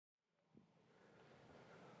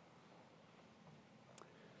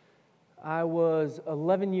I was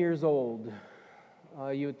 11 years old.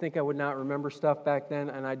 You would think I would not remember stuff back then,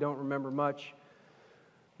 and I don't remember much.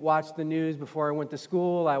 Watched the news before I went to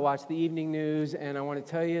school. I watched the evening news, and I want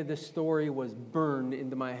to tell you, this story was burned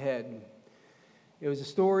into my head. It was a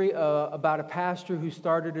story about a pastor who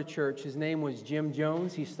started a church. His name was Jim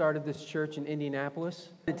Jones. He started this church in Indianapolis,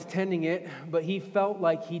 attending it, but he felt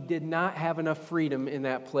like he did not have enough freedom in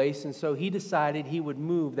that place, and so he decided he would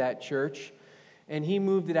move that church, and he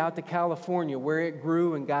moved it out to California, where it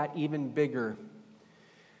grew and got even bigger.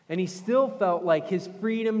 And he still felt like his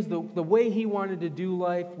freedoms, the way he wanted to do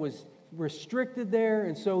life was restricted there,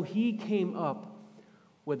 and so he came up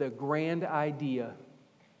with a grand idea.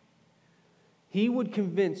 He would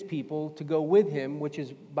convince people to go with him, which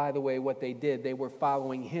is, by the way, what they did. They were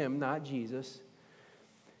following him, not Jesus.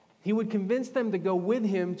 He would convince them to go with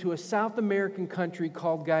him to a South American country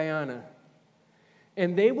called Guyana.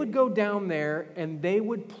 And they would go down there and they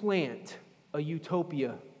would plant a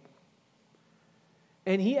utopia.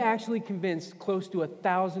 And he actually convinced close to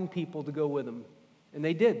 1,000 people to go with him. And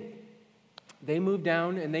they did. They moved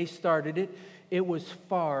down and they started it. It was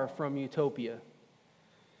far from utopia.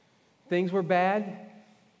 Things were bad,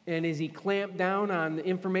 and as he clamped down on the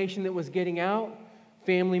information that was getting out,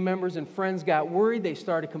 family members and friends got worried. They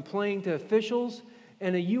started complaining to officials,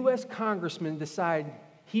 and a U.S. congressman decided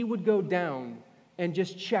he would go down and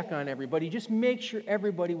just check on everybody, just make sure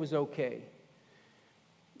everybody was okay.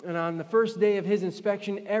 And on the first day of his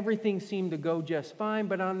inspection, everything seemed to go just fine,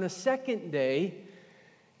 but on the second day,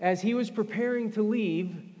 as he was preparing to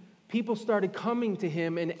leave, people started coming to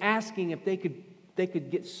him and asking if they could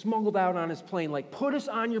get smuggled out on his plane. Like, put us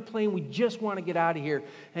on your plane, we just want to get out of here.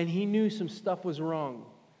 And he knew some stuff was wrong.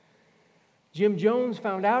 Jim Jones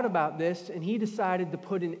found out about this, and he decided to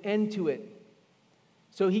put an end to it.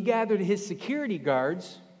 So he gathered his security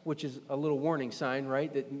guards, which is a little warning sign,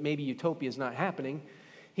 right, that maybe utopia is not happening.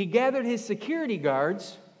 He gathered his security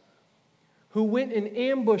guards, who went and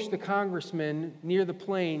ambushed the congressman near the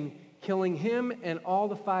plane, killing him and all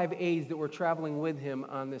the 5 aides that were traveling with him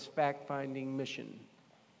on this fact-finding mission.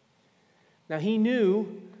 Now, he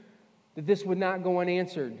knew that this would not go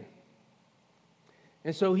unanswered.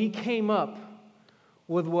 And so he came up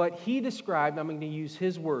with what he described, I'm going to use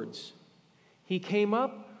his words. He came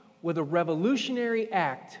up with a revolutionary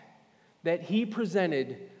act that he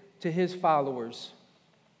presented to his followers.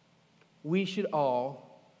 We should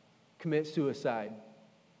all commit suicide.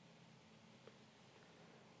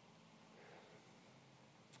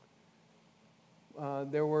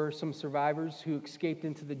 There were some survivors who escaped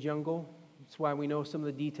into the jungle. That's why we know some of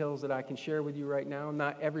the details that I can share with you right now.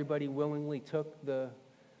 Not everybody willingly took the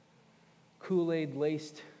Kool-Aid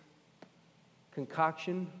laced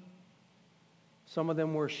concoction. Some of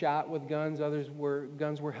them were shot with guns.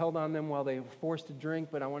 Guns were held on them while they were forced to drink.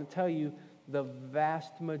 But I want to tell you, the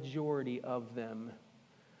vast majority of them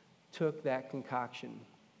took that concoction.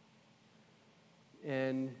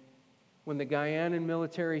 And when the Guyanan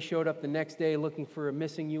military showed up the next day looking for a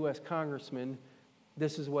missing U.S. congressman,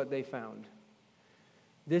 this is what they found.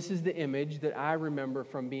 This is the image that I remember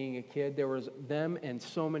from being a kid. There was them and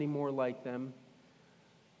so many more like them.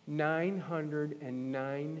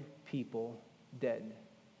 909 people dead.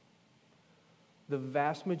 The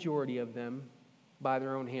vast majority of them by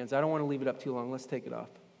their own hands. I don't want to leave it up too long. Let's take it off.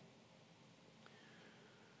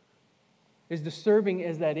 As disturbing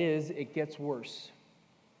as that is, it gets worse.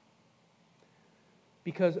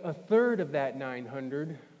 Because a third of that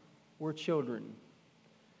 900 were children.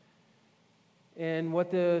 And what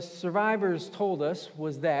the survivors told us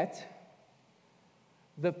was that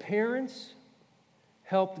the parents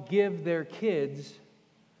helped give their kids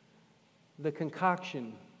the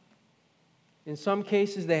concoction. In some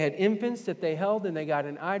cases, they had infants that they held, and they got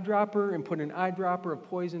an eyedropper and put an eyedropper of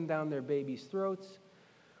poison down their babies' throats.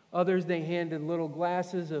 Others, they handed little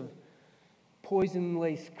glasses of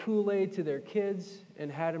poison-laced Kool-Aid to their kids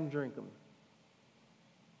and had them drink them.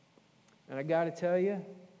 And I got to tell you,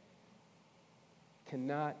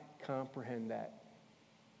 cannot comprehend that.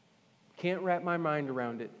 Can't wrap my mind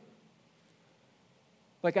around it.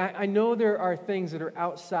 Like, I know there are things that are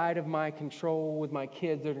outside of my control with my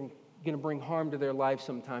kids that are going to bring harm to their life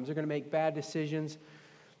sometimes. They're going to make bad decisions.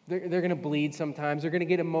 They're going to bleed sometimes. They're going to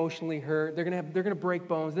get emotionally hurt. They're going to break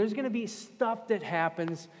bones. There's going to be stuff that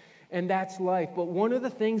happens, and that's life. But one of the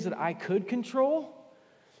things that I could control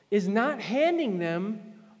is not handing them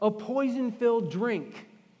a poison-filled drink.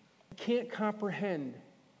 I can't comprehend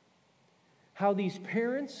how these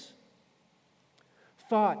parents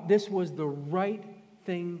thought this was the right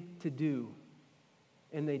thing to do,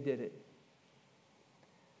 and they did it.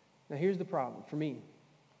 Now, here's the problem for me.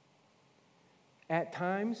 At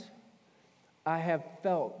times, I have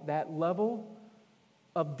felt that level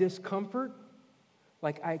of discomfort,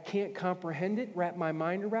 like I can't comprehend it, wrap my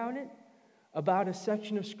mind around it, about a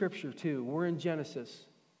section of Scripture too. We're in Genesis.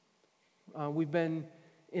 We've been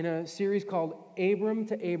in a series called Abram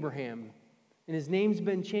to Abraham. And his name's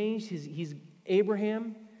been changed. He's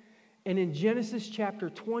Abraham. And in Genesis chapter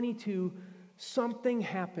 22, something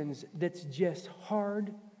happens that's just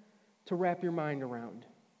hard to wrap your mind around.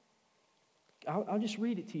 I'll just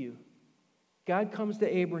read it to you. God comes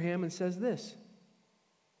to Abraham and says this: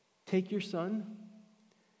 take your son,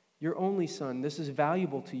 your only son, this is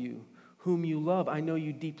valuable to you, whom you love. I know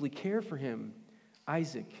you deeply care for him,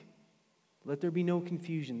 Isaac. Let there be no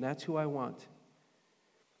confusion. That's who I want.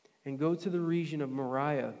 And go to the region of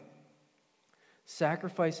Moriah.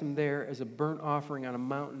 Sacrifice him there as a burnt offering on a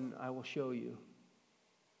mountain I will show you.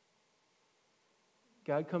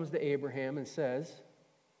 God comes to Abraham and says,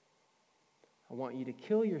 I want you to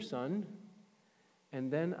kill your son,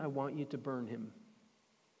 and then I want you to burn him.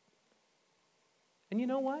 And you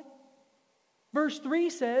know what? Verse 3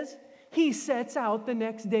 says, he sets out the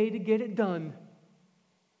next day to get it done.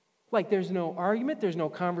 Like there's no argument, there's no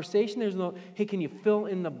conversation, there's no, hey, can you fill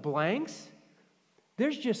in the blanks?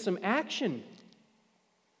 There's just some action.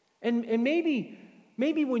 And maybe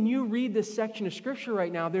when you read this section of Scripture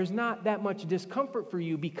right now, there's not that much discomfort for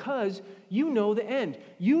you because you know the end.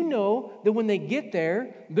 You know that when they get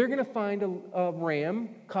there, they're going to find a ram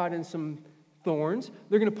caught in some thorns.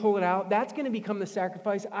 They're going to pull it out. That's going to become the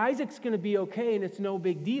sacrifice. Isaac's going to be okay, and it's no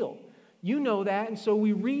big deal. You know that, and so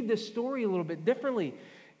we read this story a little bit differently.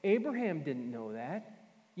 Abraham didn't know that.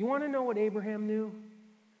 You want to know what Abraham knew?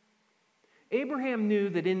 Abraham knew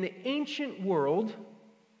that in the ancient world,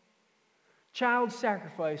 child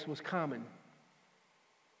sacrifice was common.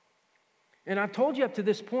 And I've told you up to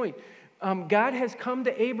this point, God has come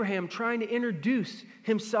to Abraham trying to introduce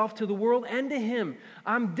himself to the world and to him.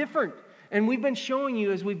 I'm different. And we've been showing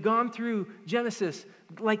you as we've gone through Genesis,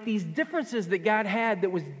 like these differences that God had that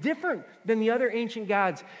was different than the other ancient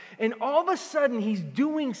gods. And all of a sudden, he's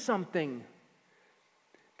doing something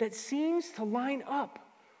that seems to line up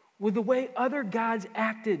with the way other gods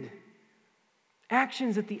acted.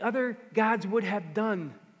 Actions that the other gods would have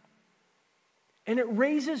done. And it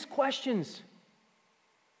raises questions.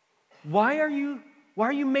 Why are you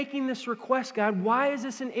making this request, God? Why is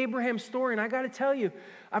this in Abraham's story? And I got to tell you,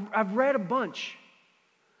 I've read a bunch.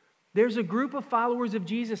 There's a group of followers of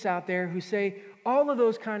Jesus out there who say all of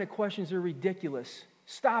those kind of questions are ridiculous.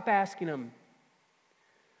 Stop asking them.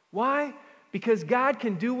 Why? Because God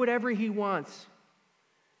can do whatever he wants.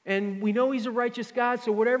 And we know he's a righteous God,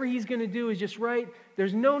 so whatever he's going to do is just right.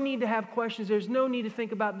 There's no need to have questions. There's no need to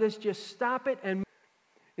think about this. Just stop it. And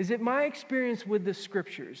is it my experience with the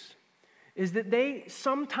Scriptures is that they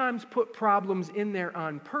sometimes put problems in there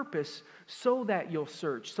on purpose so that you'll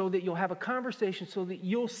search, so that you'll have a conversation, so that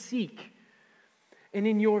you'll seek. And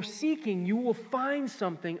in your seeking, you will find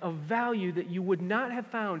something of value that you would not have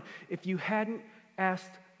found if you hadn't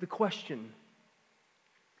asked the question.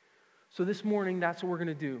 So this morning, that's what we're going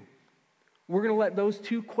to do. We're going to let those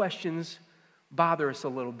two questions bother us a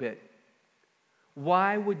little bit.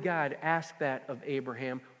 Why would God ask that of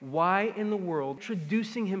Abraham? Why in the world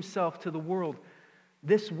introducing himself to the world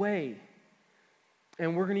this way?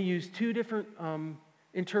 And we're going to use two different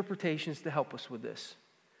interpretations to help us with this.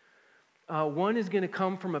 One is going to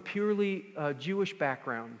come from a purely Jewish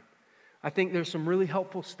background. I think there's some really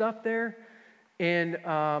helpful stuff there, and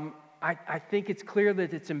I think it's clear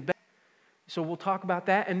that it's embedded. So we'll talk about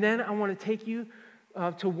that. And then I want to take you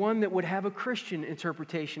to one that would have a Christian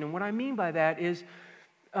interpretation. And what I mean by that is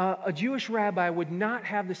a Jewish rabbi would not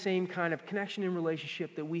have the same kind of connection and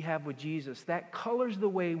relationship that we have with Jesus. That colors the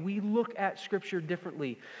way we look at Scripture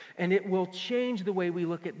differently. And it will change the way we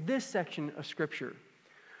look at this section of Scripture.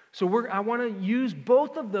 So I want to use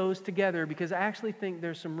both of those together because I actually think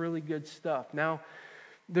there's some really good stuff. Now,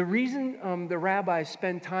 the reason the rabbis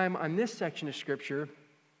spend time on this section of Scripture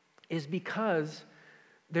is because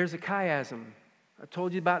there's a chiasm. I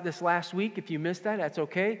told you about this last week. If you missed that, that's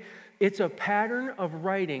okay. It's a pattern of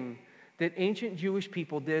writing that ancient Jewish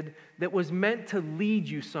people did that was meant to lead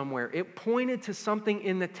you somewhere. It pointed to something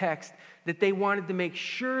in the text that they wanted to make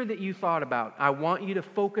sure that you thought about. I want you to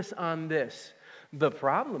focus on this. The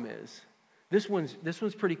problem is, this one's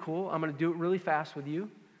pretty cool. I'm going to do it really fast with you.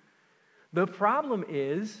 The problem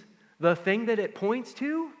is, the thing that it points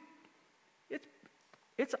to,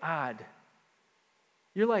 it's odd.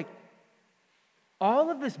 You're like,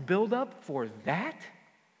 all of this build-up for that?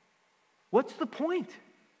 What's the point?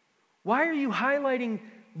 Why are you highlighting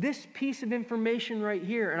this piece of information right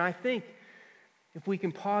here? And I think if we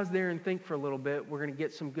can pause there and think for a little bit, we're going to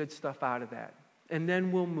get some good stuff out of that. And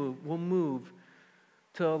then we'll move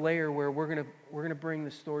to a layer where we're going to bring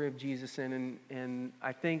the story of Jesus in, and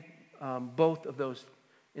I think both of those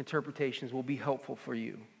interpretations will be helpful for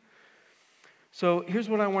you. So here's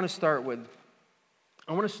what I want to start with.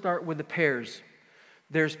 I want to start with the pairs.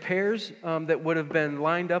 There's pairs that would have been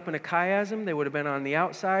lined up in a chiasm. They would have been on the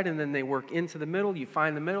outside, and then they work into the middle. You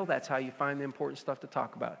find the middle. That's how you find the important stuff to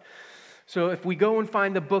talk about. So if we go and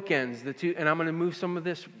find the bookends, the two, and I'm going to move some of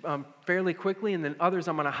this fairly quickly, and then others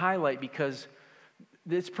I'm going to highlight because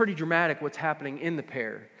it's pretty dramatic what's happening in the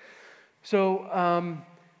pair. So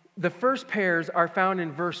the first pairs are found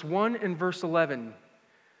in verse 1 and verse 11.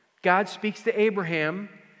 God speaks to Abraham,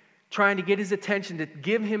 trying to get his attention, to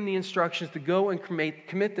give him the instructions to go and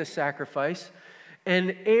commit this sacrifice.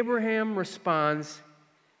 And Abraham responds,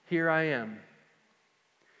 "Here I am."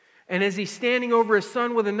 And as he's standing over his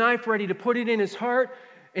son with a knife ready to put it in his heart,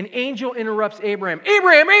 an angel interrupts Abraham.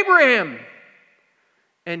 "Abraham, Abraham!"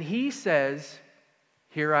 And he says,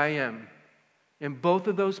 "Here I am." In both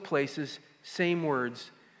of those places, same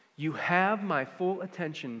words. You have my full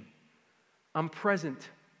attention. I'm present.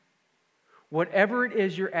 Whatever it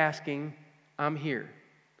is you're asking, I'm here.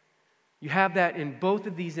 You have that in both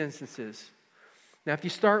of these instances. Now, if you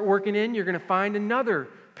start working in, you're going to find another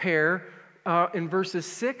pair in verses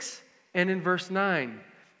 6 and in verse 9.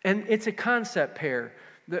 And it's a concept pair.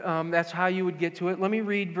 That's how you would get to it. Let me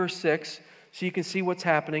read verse 6 so you can see what's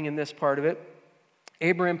happening in this part of it.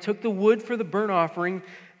 Abraham took the wood for the burnt offering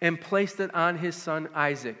and placed it on his son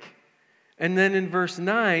Isaac. And then in verse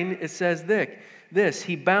 9, it says this,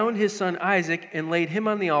 he bound his son Isaac and laid him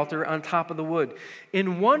on the altar on top of the wood.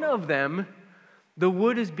 In one of them, the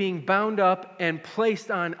wood is being bound up and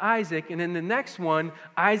placed on Isaac, and in the next one,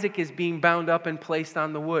 Isaac is being bound up and placed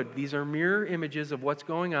on the wood. These are mirror images of what's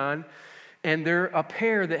going on, and they're a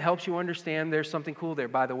pair that helps you understand there's something cool there.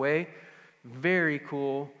 By the way, very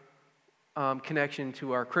cool connection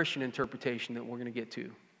to our Christian interpretation that we're going to get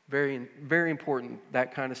to. Very, very important,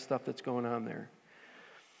 that kind of stuff that's going on there.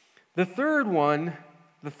 The third one,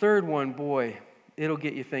 boy, it'll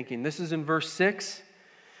get you thinking. This is in verse 6.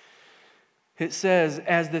 It says,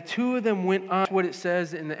 as the two of them went on, what it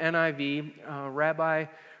says in the NIV, Rabbi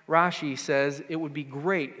Rashi says, it would be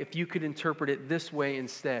great if you could interpret it this way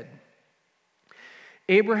instead.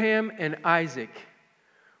 Abraham and Isaac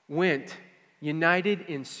went united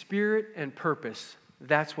in spirit and purpose.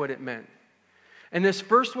 That's what it meant. And this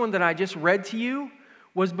first one that I just read to you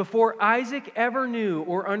was before Isaac ever knew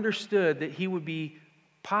or understood that he would be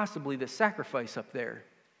possibly the sacrifice up there.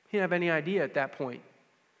 He didn't have any idea at that point.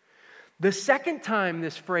 The second time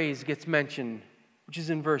this phrase gets mentioned, which is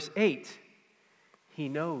in verse 8, he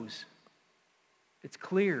knows. It's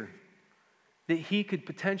clear that he could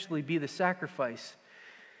potentially be the sacrifice.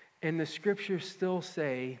 And the scriptures still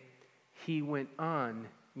say he went on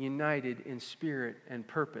united in spirit and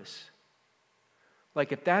purpose.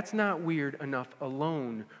 Like, if that's not weird enough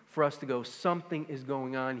alone for us to go, something is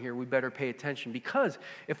going on here, we better pay attention. Because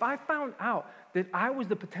if I found out that I was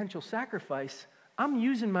the potential sacrifice, I'm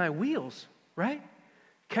using my wheels, right?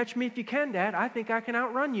 Catch me if you can, Dad. I think I can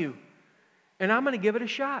outrun you. And I'm going to give it a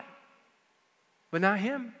shot. But not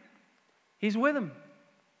him. He's with him.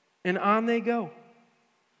 And on they go.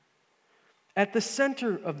 At the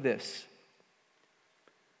center of this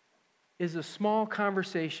is a small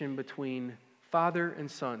conversation between father and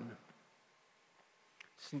son.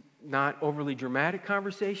 It's not overly dramatic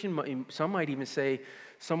conversation. Some might even say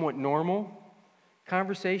somewhat normal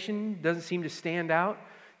conversation. Doesn't seem to stand out.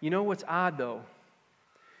 You know what's odd though?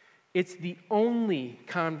 It's the only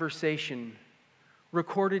conversation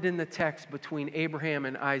recorded in the text between Abraham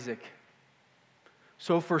and Isaac.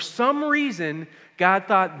 So for some reason, God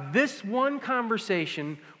thought this one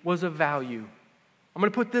conversation was of value. I'm going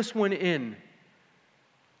to put this one in.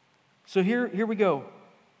 So here we go.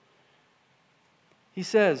 He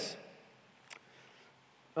says,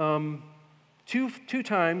 two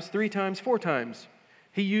times, 3 times, 4 times.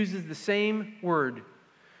 He uses the same word,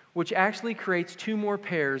 which actually creates 2 more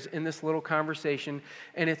pairs in this little conversation,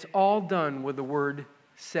 and it's all done with the word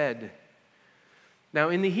said. Now,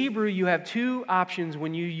 in the Hebrew, you have 2 options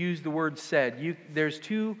when you use the word said. There's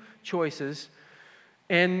 2 choices,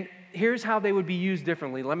 and here's how they would be used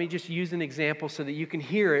differently. Let me just use an example so that you can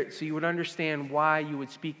hear it, so you would understand why you would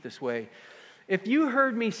speak this way. If you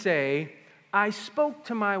heard me say, I spoke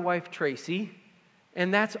to my wife Tracy,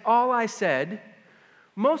 and that's all I said,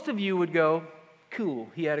 most of you would go, cool,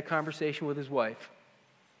 he had a conversation with his wife.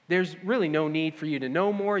 There's really no need for you to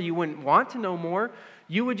know more. You wouldn't want to know more.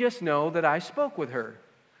 You would just know that I spoke with her.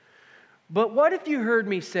 But what if you heard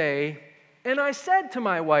me say, And I said to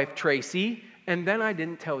my wife, Tracy, and then I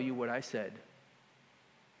didn't tell you what I said.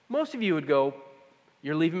 Most of you would go,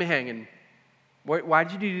 you're leaving me hanging. Why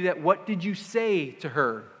did you do that? What did you say to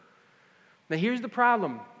her? Now here's the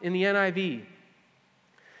problem in the NIV.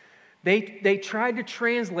 They tried to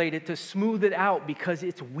translate it to smooth it out because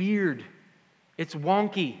it's weird. It's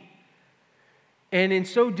wonky. And in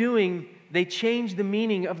so doing, they changed the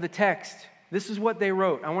meaning of the text. This is what they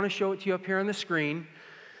wrote. I want to show it to you up here on the screen.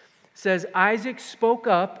 It says, Isaac spoke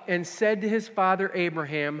up and said to his father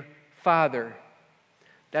Abraham, Father.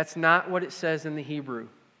 That's not what it says in the Hebrew.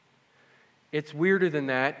 It's weirder than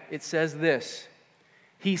that. It says this.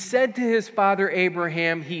 He said to his father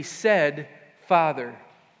Abraham, he said, Father.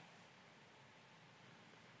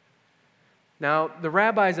 Now, the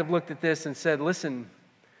rabbis have looked at this and said, listen,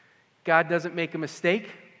 God doesn't make a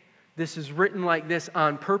mistake. This is written like this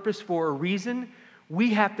on purpose for a reason.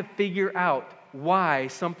 We have to figure out why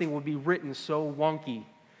something will be written so wonky.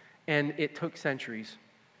 And it took centuries.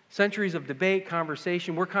 Centuries of debate,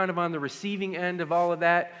 conversation. We're kind of on the receiving end of all of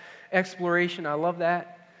that exploration. I love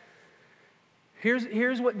that.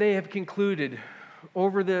 Here's what they have concluded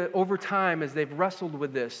over time as they've wrestled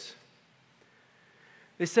with this.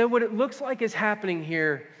 They said what it looks like is happening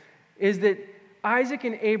here is that Isaac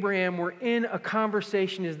and Abraham were in a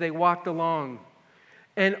conversation as they walked along.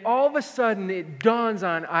 And all of a sudden it dawns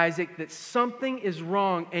on Isaac that something is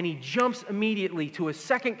wrong, and he jumps immediately to a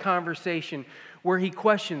second conversation where he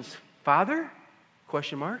questions, Father?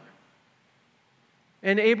 Question mark.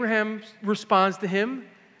 And Abraham responds to him,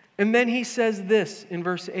 and then he says this in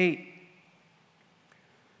verse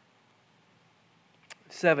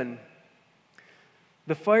 7.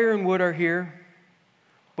 The fire and wood are here,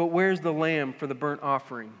 but where's the lamb for the burnt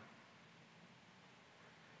offering?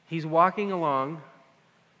 He's walking along,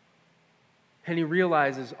 and he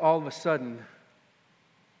realizes all of a sudden,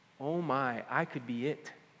 oh my, I could be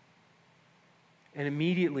it. And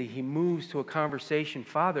immediately he moves to a conversation.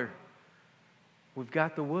 Father, we've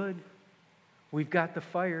got the wood. We've got the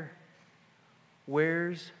fire.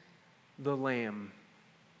 Where's the lamb?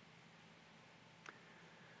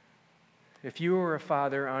 If you were a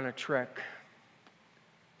father on a trek,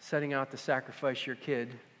 setting out to sacrifice your kid,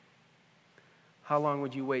 how long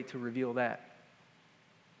would you wait to reveal that?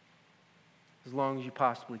 As long as you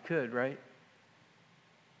possibly could, right?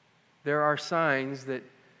 There are signs that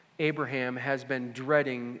Abraham has been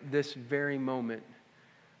dreading this very moment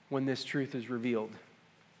when this truth is revealed.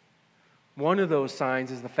 One of those signs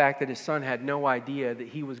is the fact that his son had no idea that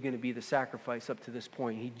he was going to be the sacrifice up to this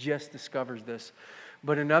point. He just discovers this.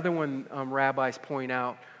 But another one rabbis point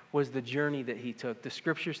out was the journey that he took. The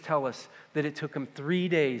scriptures tell us that it took him 3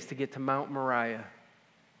 days to get to Mount Moriah.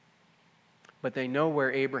 But they know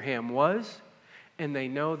where Abraham was, and they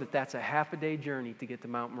know that that's a half-a-day journey to get to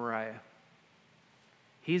Mount Moriah.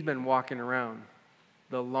 He's been walking around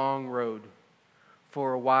the long road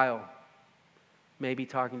for a while, maybe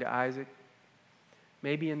talking to Isaac,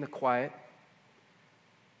 maybe in the quiet,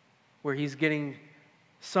 where he's getting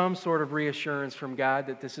some sort of reassurance from God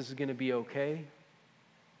that this is going to be okay.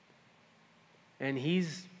 And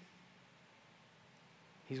he's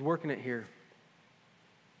working it here.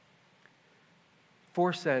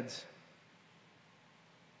 Four seds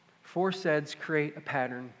create a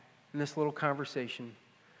pattern in this little conversation,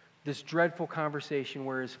 this dreadful conversation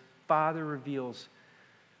where his father reveals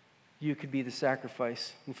you could be the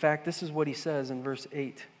sacrifice. In fact, this is what he says in verse 8.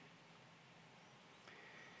 It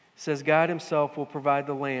says, God himself will provide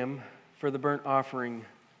the lamb for the burnt offering,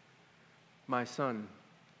 my son.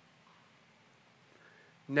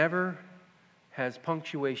 Never has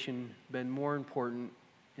punctuation been more important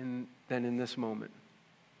than in this moment.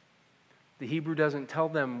 The Hebrew doesn't tell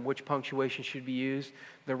them which punctuation should be used.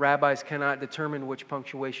 The rabbis cannot determine which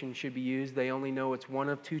punctuation should be used. They only know it's one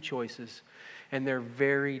of two choices, and they're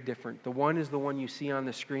very different. The one is the one you see on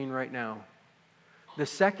the screen right now. The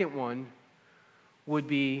second one would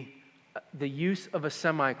be the use of a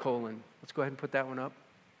semicolon. Let's go ahead and put that one up.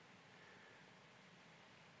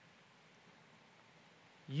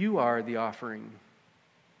 You are the offering,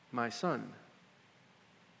 my son.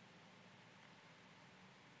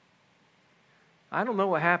 I don't know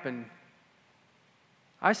what happened.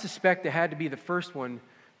 I suspect it had to be the first one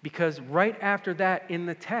because right after that in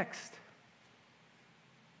the text,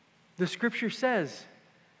 the scripture says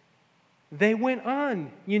they went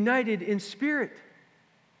on united in spirit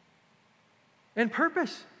and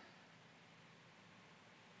purpose.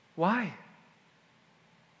 Why?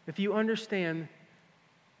 If you understand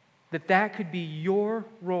that that could be your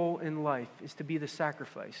role in life, is to be the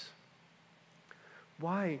sacrifice,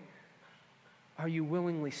 why are you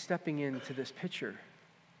willingly stepping into this picture?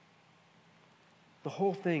 The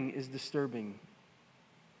whole thing is disturbing.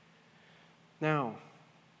 Now,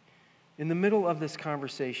 in the middle of this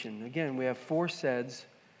conversation, again, we have 4 saids.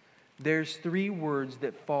 There's 3 words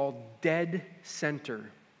that fall dead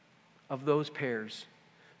center of those pairs.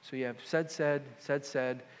 So you have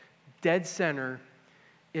said. Dead center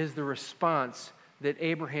is the response that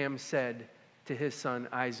Abraham said to his son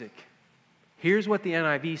Isaac. Here's what the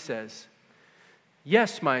NIV says.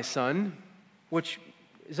 Yes, my son, which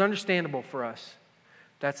is understandable for us.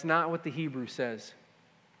 That's not what the Hebrew says.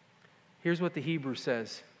 Here's what the Hebrew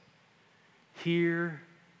says. Here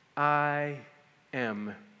I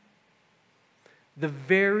am. The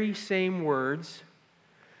very same words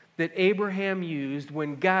that Abraham used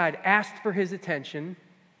when God asked for his attention,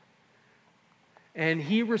 and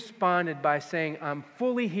he responded by saying, I'm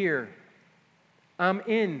fully here. I'm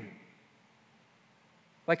in.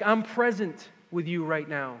 Like I'm present with you right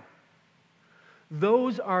now.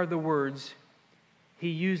 Those are the words he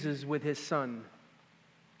uses with his son.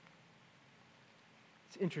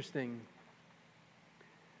 It's interesting.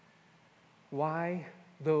 Why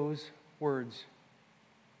those words?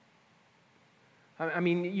 I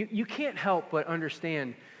mean, you can't help but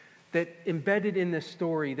understand that embedded in this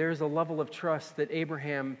story, there's a level of trust that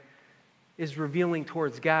Abraham is revealing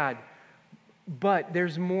towards God. But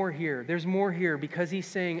there's more here. There's more here because he's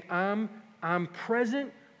saying, I'm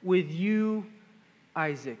present with you,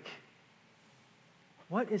 Isaac.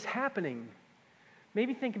 What is happening?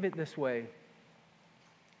 Maybe think of it this way.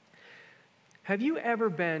 Have you ever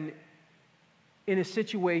been in a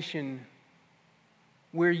situation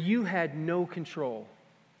where you had no control?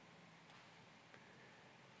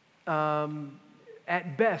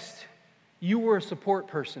 At best, you were a support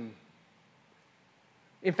person.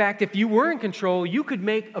 In fact, if you were in control, you could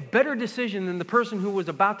make a better decision than the person who was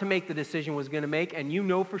about to make the decision was going to make, and you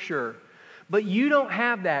know for sure. But you don't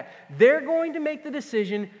have that. They're going to make the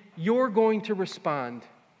decision. You're going to respond.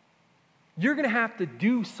 You're going to have to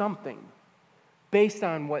do something based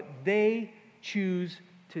on what they choose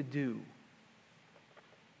to do.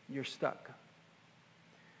 You're stuck.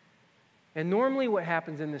 And normally what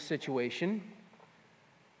happens in this situation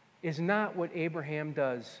is not what Abraham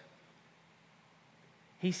does.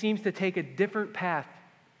 He seems to take a different path.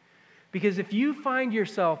 Because if you find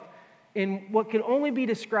yourself in what can only be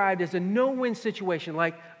described as a no-win situation,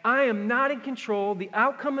 like I am not in control, the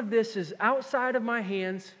outcome of this is outside of my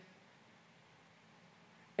hands,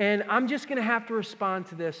 and I'm just going to have to respond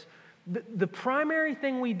to this. The primary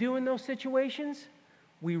thing we do in those situations,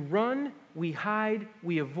 we run, we hide,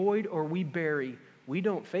 we avoid, or we bury. We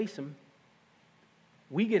don't face them.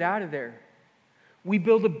 We get out of there. We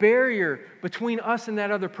build a barrier between us and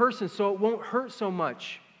that other person so it won't hurt so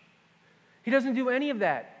much. He doesn't do any of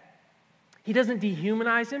that. He doesn't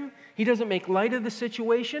dehumanize him. He doesn't make light of the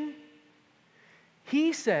situation.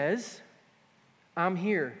 He says, I'm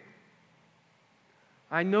here.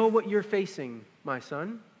 I know what you're facing, my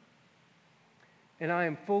son, and I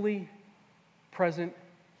am fully present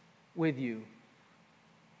with you.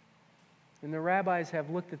 And the rabbis have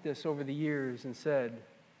looked at this over the years and said,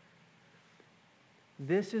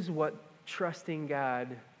 this is what trusting God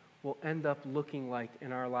will end up looking like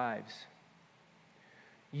in our lives.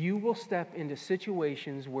 You will step into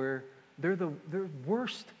situations where they're the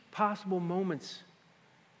worst possible moments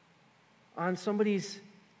on somebody's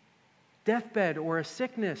deathbed or a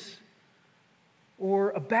sickness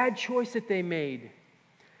or a bad choice that they made.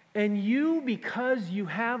 And you, because you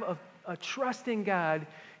have a trust in God,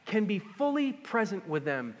 can be fully present with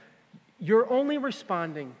them. You're only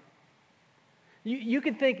responding. You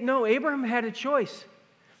could think, no, Abraham had a choice.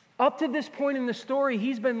 Up to this point in the story,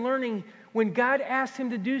 he's been learning when God asks him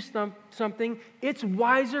to do something, it's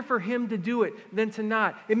wiser for him to do it than to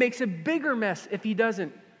not. It makes a bigger mess if he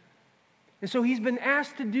doesn't. And so he's been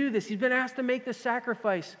asked to do this. He's been asked to make the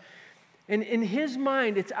sacrifice. And in his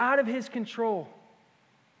mind, it's out of his control.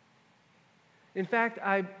 In fact,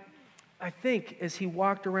 I think as he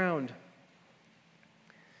walked around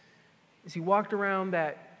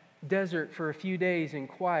that desert for a few days in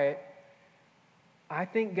quiet, I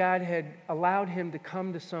think God had allowed him to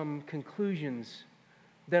come to some conclusions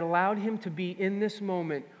that allowed him to be in this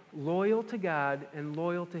moment loyal to God and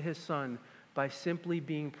loyal to his son by simply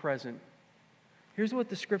being present. Here's what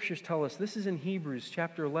the scriptures tell us. This is in Hebrews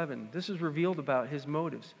chapter 11. This is revealed about his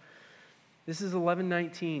motives. This is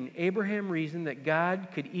 11:19. Abraham reasoned that God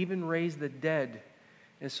could even raise the dead.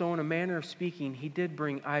 And so in a manner of speaking, he did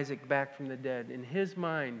bring Isaac back from the dead. In his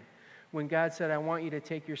mind, when God said, I want you to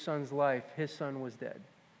take your son's life, his son was dead.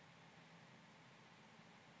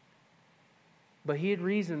 But he had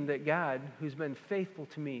reasoned that God, who's been faithful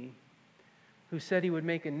to me, who said he would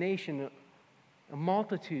make a nation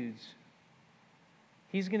multitudes.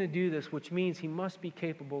 He's going to do this, which means he must be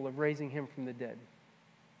capable of raising him from the dead.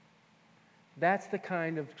 That's the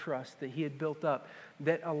kind of trust that he had built up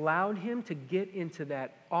that allowed him to get into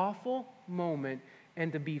that awful moment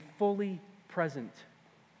and to be fully present.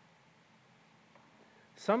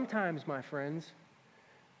 Sometimes, my friends,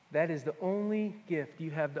 that is the only gift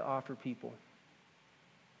you have to offer people.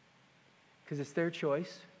 Because it's their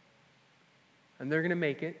choice, and they're going to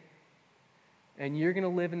make it, and you're going to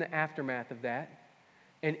live in the aftermath of that,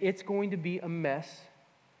 and it's going to be a mess,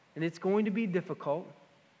 and it's going to be difficult,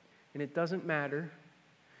 and it doesn't matter,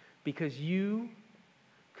 because you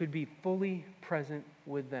could be fully present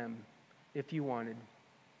with them if you wanted.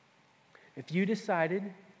 If you decided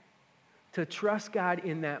to trust God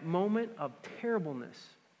in that moment of terribleness,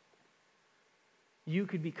 you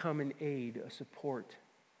could become an aid, a support.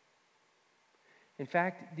 In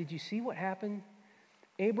fact, did you see what happened?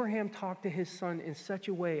 Abraham talked to his son in such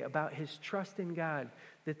a way about his trust in God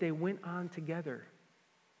that they went on together,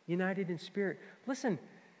 united in spirit. Listen,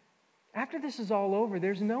 after this is all over,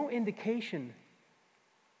 there's no indication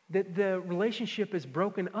that the relationship is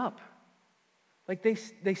broken up. Like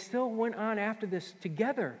they still went on after this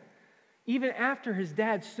together. Even after his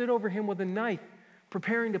dad stood over him with a knife,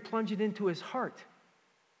 preparing to plunge it into his heart.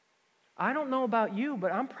 I don't know about you,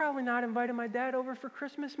 but I'm probably not inviting my dad over for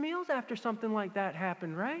Christmas meals after something like that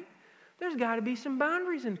happened, right? There's got to be some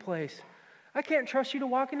boundaries in place. I can't trust you to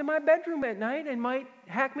walk into my bedroom at night and might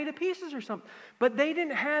hack me to pieces or something. But they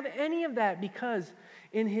didn't have any of that because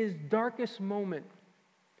in his darkest moment,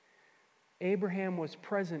 Abraham was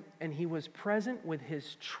present, and he was present with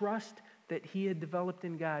his trust that he had developed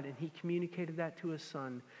in God, and he communicated that to his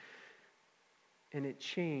son, and it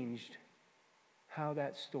changed how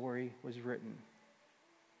that story was written.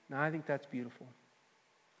 Now, I think that's beautiful.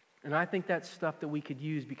 And I think that's stuff that we could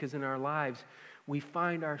use because in our lives, we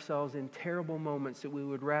find ourselves in terrible moments that we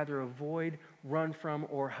would rather avoid, run from,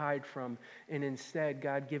 or hide from. And instead,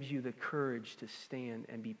 God gives you the courage to stand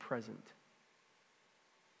and be present.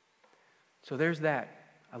 So there's that.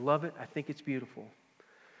 I love it. I think it's beautiful.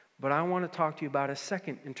 But I want to talk to you about a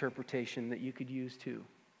second interpretation that you could use too.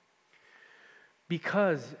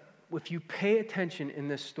 Because if you pay attention in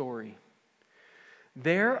this story,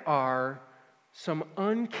 there are some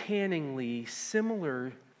uncannily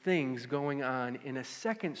similar things going on in a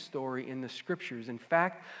second story in the Scriptures. In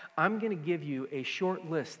fact, I'm going to give you a short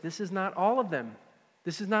list. This is not all of them.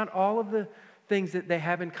 This is not all of the things that they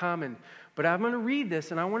have in common. But I'm going to read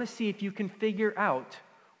this, and I want to see if you can figure out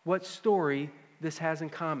what story this has in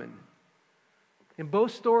common. In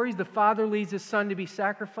both stories, the father leads his son to be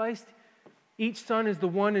sacrificed. Each son is the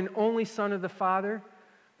one and only son of the father.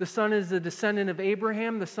 The son is the descendant of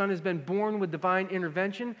Abraham. The son has been born with divine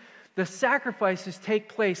intervention. The sacrifices take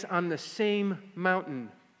place on the same mountain.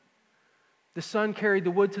 The son carried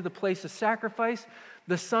the wood to the place of sacrifice.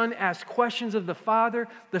 The son asked questions of the father.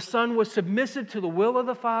 The son was submissive to the will of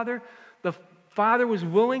the father. The father was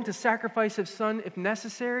willing to sacrifice his son if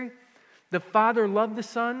necessary. The father loved the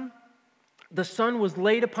son. The son was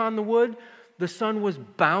laid upon the wood. The son was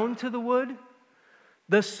bound to the wood.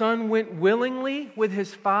 The son went willingly with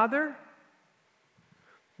his father.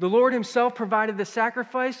 The Lord himself provided the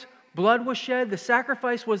sacrifice. Blood was shed. The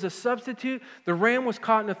sacrifice was a substitute. The ram was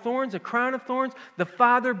caught in the thorns, a crown of thorns. The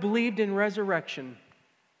father believed in resurrection.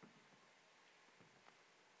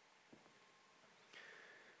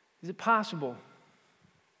 Is it possible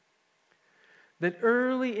that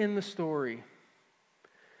early in the story,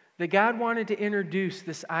 that God wanted to introduce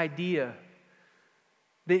this idea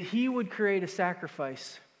that he would create a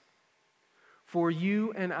sacrifice for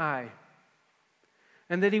you and I,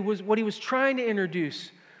 and that what he was trying to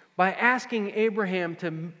introduce by asking Abraham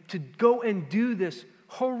to go and do this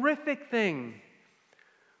horrific thing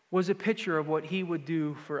was a picture of what he would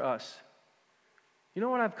do for us? You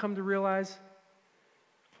know what I've come to realize?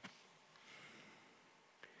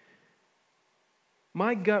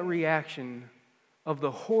 My gut reaction of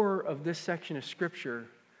the horror of this section of Scripture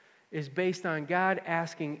is based on God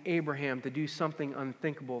asking Abraham to do something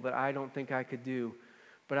unthinkable that I don't think I could do,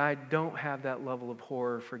 but I don't have that level of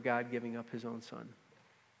horror for God giving up his own son.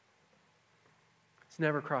 It's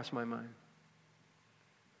never crossed my mind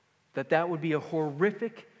that would be a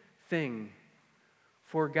horrific thing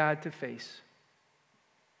for God to face,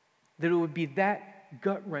 that it would be that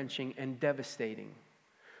gut-wrenching and devastating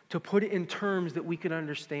to put it in terms that we could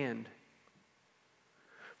understand.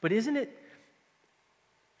 But isn't it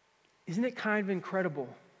kind of incredible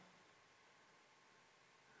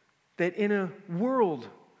that in a world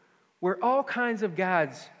where all kinds of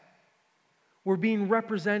gods were being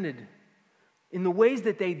represented in the ways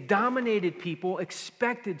that they dominated people,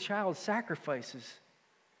 expected child sacrifices.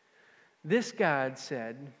 This God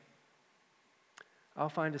said, I'll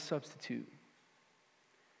find a substitute.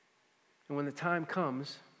 And when the time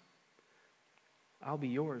comes, I'll be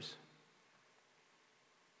yours.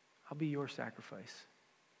 I'll be your sacrifice.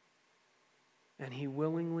 And he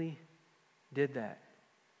willingly did that.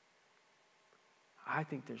 I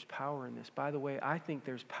think there's power in this. By the way, I think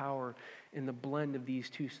there's power in the blend of these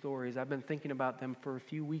two stories. I've been thinking about them for a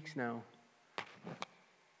few weeks now.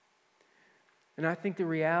 And I think the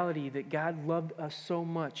reality that God loved us so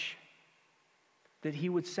much that he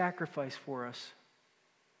would sacrifice for us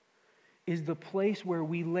is the place where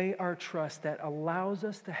we lay our trust that allows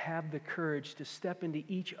us to have the courage to step into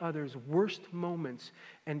each other's worst moments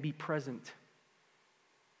and be present.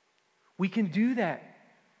 We can do that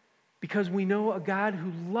because we know a God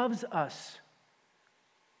who loves us,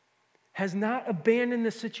 has not abandoned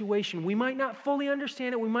the situation. We might not fully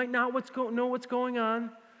understand it. We might not know what's going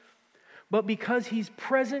on. But because he's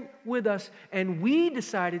present with us and we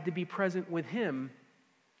decided to be present with him,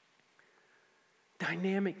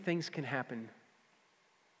 dynamic things can happen.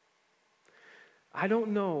 I don't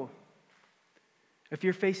know if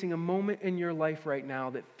you're facing a moment in your life right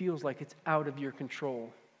now that feels like it's out of your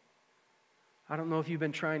control. I don't know if you've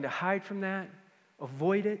been trying to hide from that,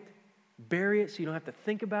 avoid it, bury it so you don't have to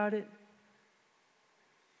think about it.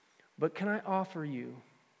 But can I offer you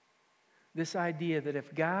this idea that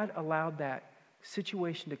if God allowed that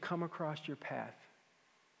situation to come across your path,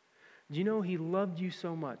 do you know he loved you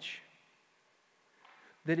so much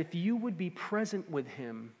that if you would be present with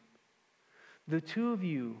him, the two of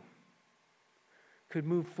you could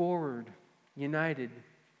move forward, united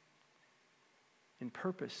in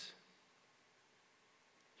purpose.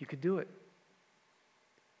 You could do it.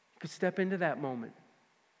 You could step into that moment.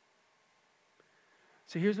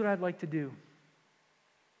 So here's what I'd like to do.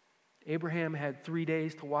 Abraham had 3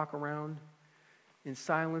 days to walk around in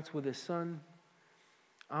silence with his son.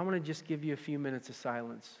 I want to just give you a few minutes of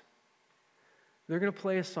silence. They're going to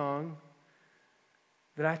play a song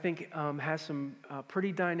that I think has some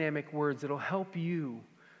pretty dynamic words that'll help you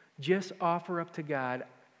just offer up to God,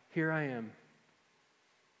 here I am.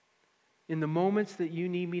 In the moments that you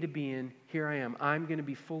need me to be in, here I am. I'm going to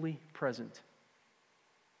be fully present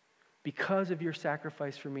because of your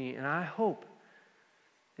sacrifice for me. And I hope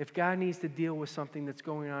if God needs to deal with something that's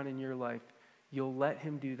going on in your life, you'll let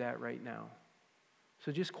him do that right now.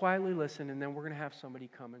 So just quietly listen, and then we're going to have somebody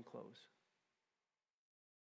come and close.